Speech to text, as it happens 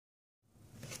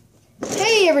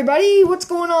everybody, what's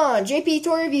going on? JP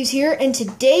Toy Reviews here, and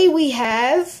today we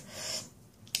have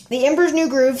the Emperor's New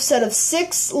Groove set of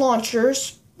 6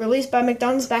 launchers released by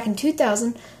McDonald's back in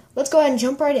 2000. Let's go ahead and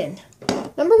jump right in.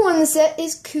 Number 1 in the set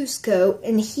is Cusco,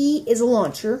 and he is a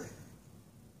launcher.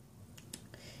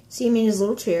 See him in his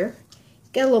little chair.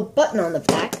 He's got a little button on the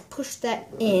back. Push that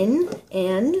in,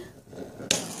 and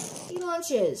he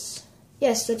launches.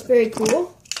 Yes, that's very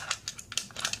cool.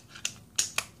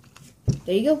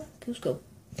 There you go, Cusco.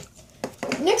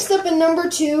 Next up in number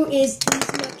 2 is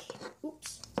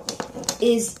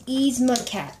Yzma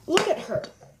Cat. Look at her.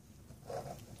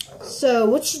 So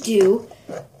what you do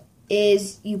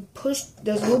is you push,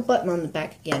 there's a little button on the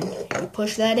back again. You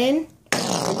push that in,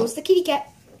 there goes the kitty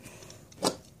cat.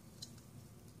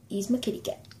 Yzma Kitty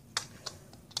Cat.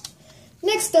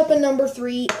 Next up in number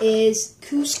 3 is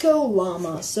Cusco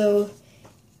Llama. So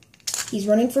he's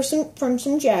running from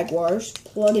some jaguars.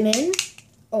 Plug him in.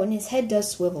 Oh, and his head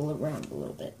does swivel around a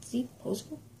little bit. See?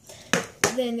 Possible.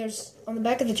 Then there's, on the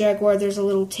back of the jaguar, there's a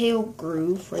little tail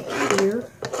groove right here.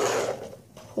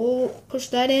 Push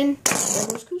that in. There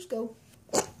goes Cusco.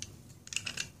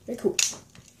 Very cool.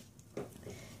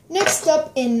 Next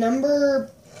up in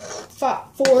number 4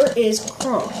 is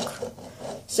Kronk.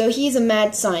 So he's a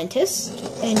mad scientist,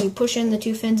 and you push in the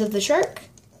 2 fins of the shark.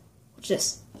 Watch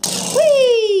this.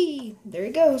 Whee! There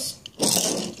he goes.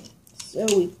 So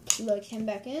we plug him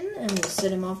back in, and we'll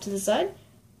set him off to the side.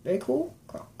 Very cool,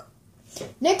 Kronk.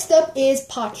 Next up is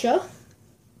Pacha.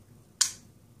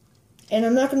 And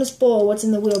I'm not going to spoil what's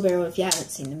in the wheelbarrow if you haven't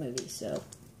seen the movie, so.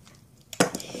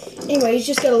 Anyway, he's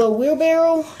just got a little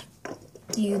wheelbarrow.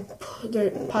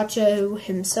 Pacha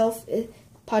himself is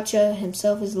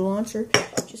the launcher.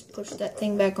 Just push that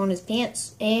thing back on his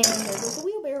pants, and there goes the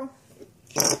wheelbarrow.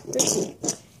 Very cool.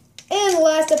 And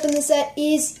last up in the set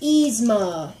is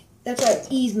Yzma. That's right,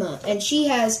 Yzma. And she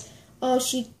has,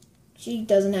 she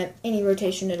doesn't have any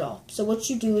rotation at all. So what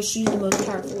you do is she's the most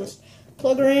powerfulest.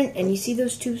 Plug her in, and you see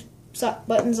those 2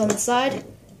 buttons on the side.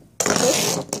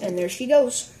 Push, and there she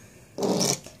goes.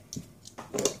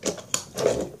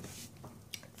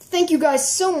 Thank you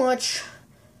guys so much.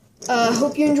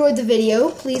 Hope you enjoyed the video.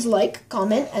 Please like,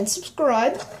 comment, and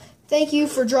subscribe. Thank you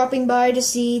for dropping by to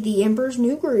see the Emperor's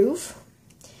New Groove.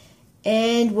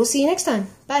 And we'll see you next time.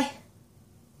 Bye.